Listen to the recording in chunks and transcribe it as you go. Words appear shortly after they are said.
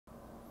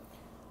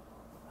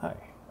Hi,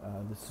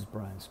 this is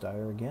Brian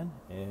Steyer again,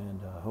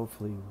 and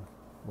hopefully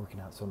working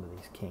out some of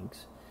these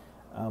kinks.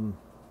 Um,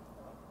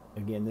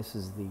 Again, this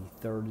is the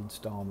third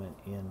installment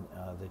in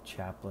the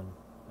Chaplain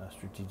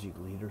Strategic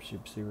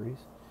Leadership Series,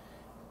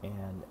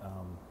 and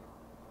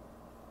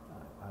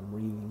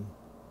I'm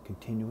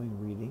continuing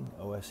reading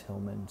O.S.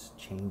 Hillman's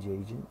Change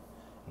Agent,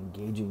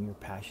 Engaging Your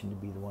Passion to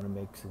Be the One Who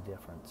Makes a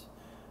Difference.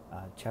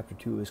 Chapter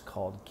 2 is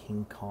called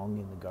King Kong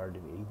in the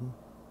Garden of Eden,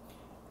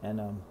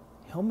 and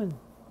Hillman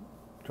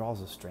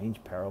draws a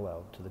strange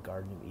parallel to the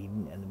Garden of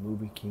Eden and the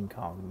movie King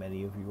Kong.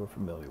 Many of you are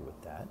familiar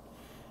with that.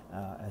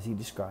 As he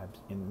describes,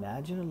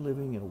 imagine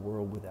living in a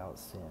world without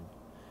sin,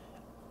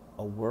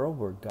 a world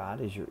where God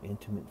is your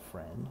intimate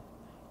friend.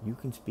 You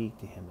can speak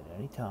to him at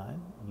any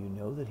time. You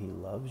know that he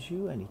loves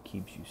you and he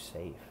keeps you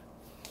safe.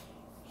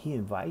 He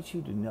invites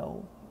you to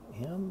know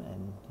him,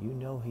 and you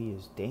know he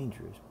is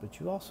dangerous, but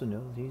you also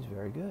know that he's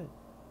very good.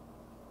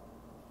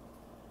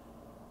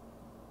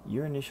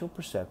 Your initial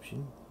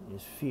perception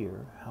is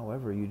fear.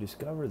 However, you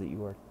discover that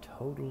you are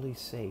totally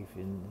safe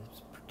in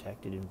this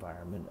protected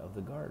environment of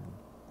the garden.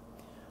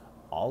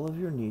 All of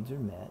your needs are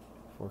met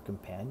for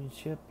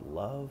companionship,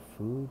 love,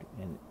 food,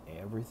 and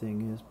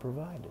everything is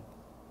provided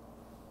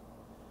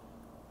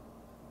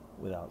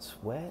without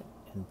sweat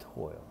and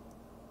toil.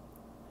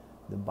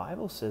 The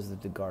Bible says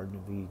that the Garden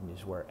of Eden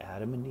is where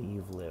Adam and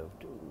Eve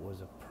lived,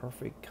 was a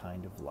perfect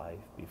kind of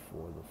life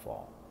before the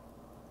fall.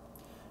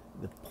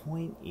 The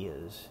point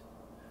is,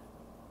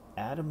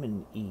 Adam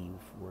and Eve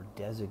were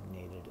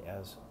designated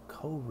as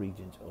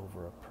co-regents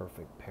over a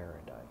perfect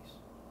paradise.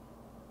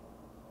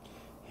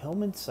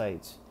 Hillman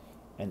cites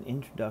an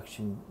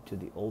introduction to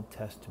the Old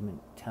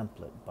Testament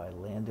template by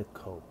Landa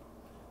Cope.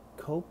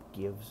 Cope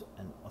gives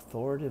an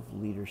authoritative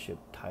leadership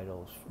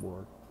titles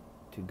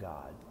to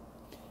God,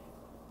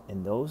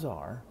 and those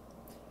are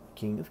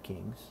King of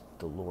Kings,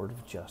 the Lord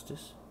of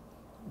Justice,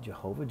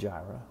 Jehovah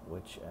Jireh,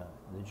 which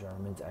the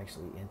Germans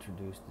actually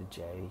introduced the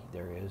J.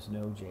 There is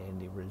no J in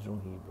the original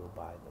Hebrew,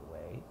 by the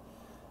way.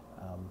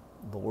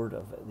 Lord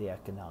of the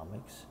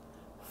economics,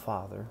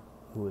 Father,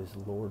 who is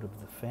Lord of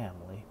the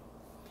family,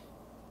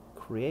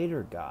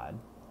 Creator God,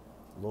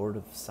 Lord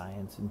of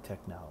science and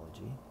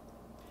technology,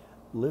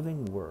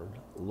 Living Word,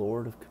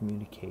 Lord of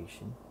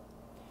communication,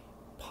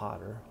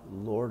 Potter,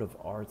 Lord of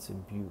arts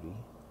and beauty,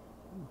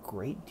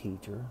 Great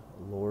Teacher,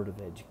 Lord of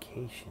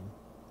education.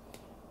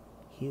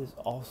 He is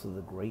also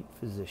the great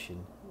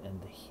physician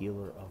and the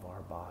healer of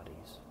our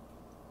bodies.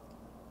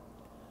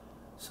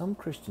 Some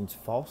Christians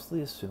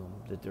falsely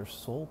assume that their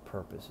sole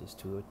purpose is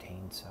to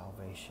attain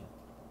salvation.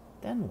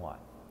 Then what?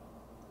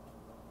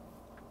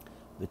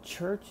 The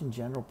church and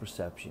general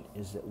perception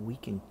is that we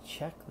can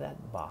check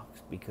that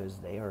box because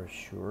they are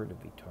assured of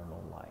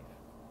eternal life.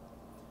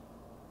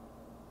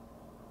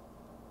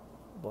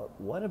 But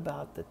what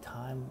about the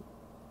time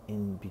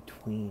in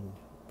between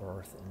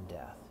birth and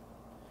death?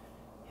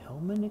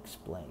 Hillman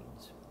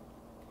explains,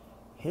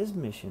 his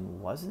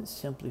mission wasn't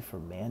simply for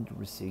man to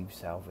receive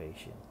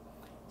salvation.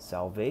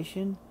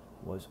 Salvation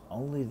was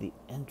only the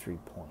entry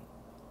point.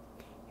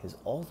 His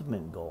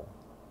ultimate goal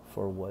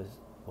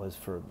was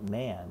for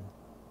man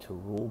to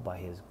rule by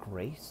his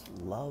grace,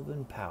 love,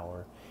 and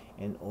power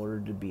in order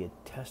to be a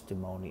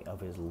testimony of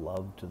his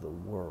love to the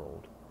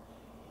world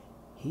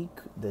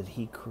that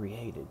he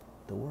created,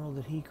 the world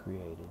that he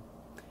created.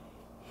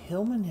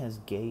 Hillman has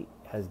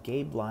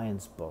Gabe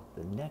Lyons' book,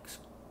 The Next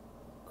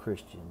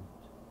Christian,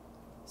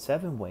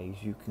 7 Ways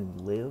You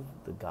Can Live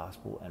the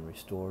Gospel and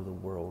Restore the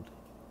World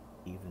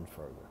Even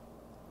Further.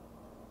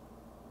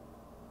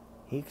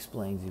 He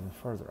explains even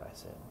further, I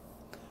said.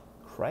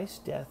 Christ's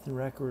death and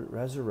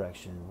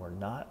resurrection were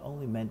not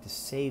only meant to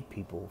save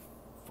people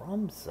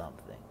from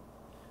something.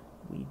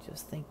 We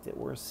just think that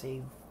we're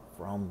saved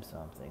from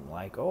something,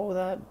 like, oh,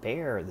 that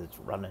bear that's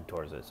running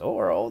towards us,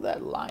 or oh,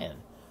 that lion.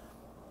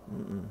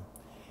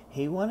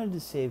 He wanted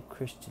to save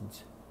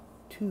Christians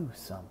to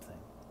something.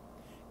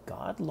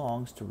 God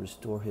longs to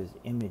restore his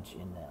image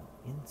in them,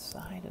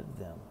 inside of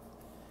them,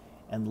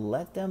 and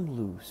let them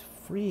loose,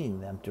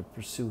 freeing them to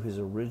pursue his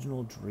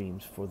original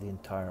dreams for the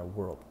entire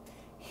world.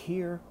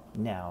 Here,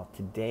 now,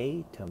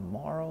 today,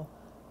 tomorrow,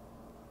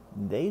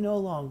 they no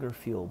longer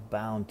feel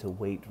bound to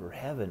wait for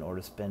heaven or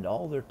to spend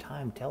all their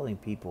time telling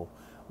people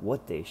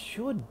what they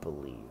should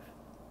believe.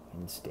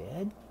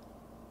 Instead,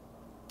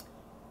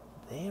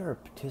 they are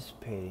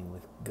participating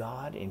with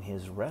God in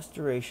his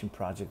restoration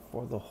project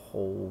for the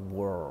whole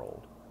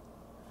world.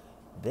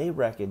 They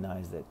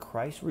recognize that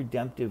Christ's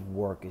redemptive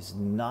work is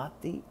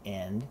not the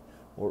end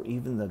or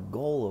even the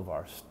goal of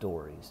our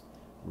stories.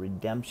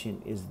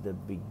 Redemption is the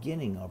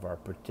beginning of our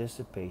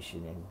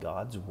participation in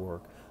God's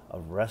work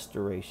of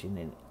restoration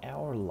in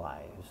our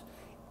lives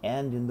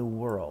and in the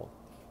world,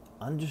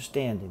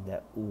 understanding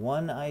that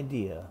one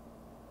idea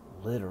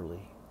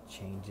literally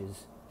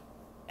changes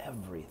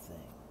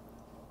everything.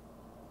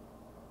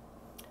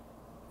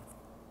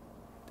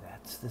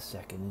 That's the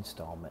second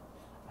installment.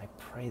 I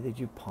pray that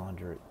you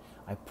ponder it.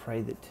 I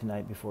pray that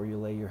tonight, before you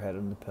lay your head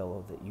on the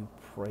pillow, that you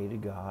pray to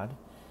God,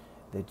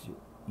 that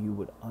you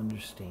would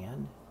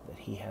understand that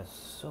he has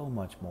so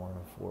much more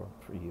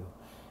for you.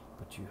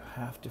 But you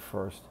have to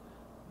first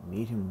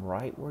meet him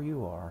right where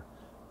you are,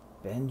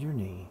 bend your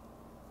knee,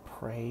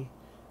 pray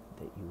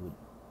that you would,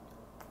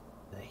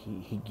 that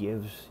he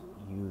gives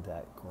you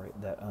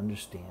that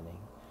understanding,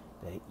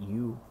 that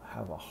you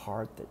have a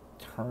heart that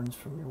turns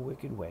from your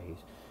wicked ways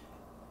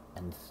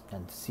and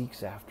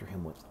seeks after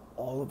him with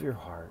all of your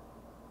heart,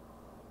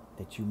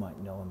 that you might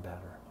know him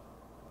better.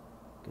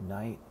 Good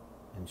night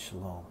and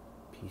shalom.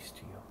 Peace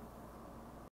to you.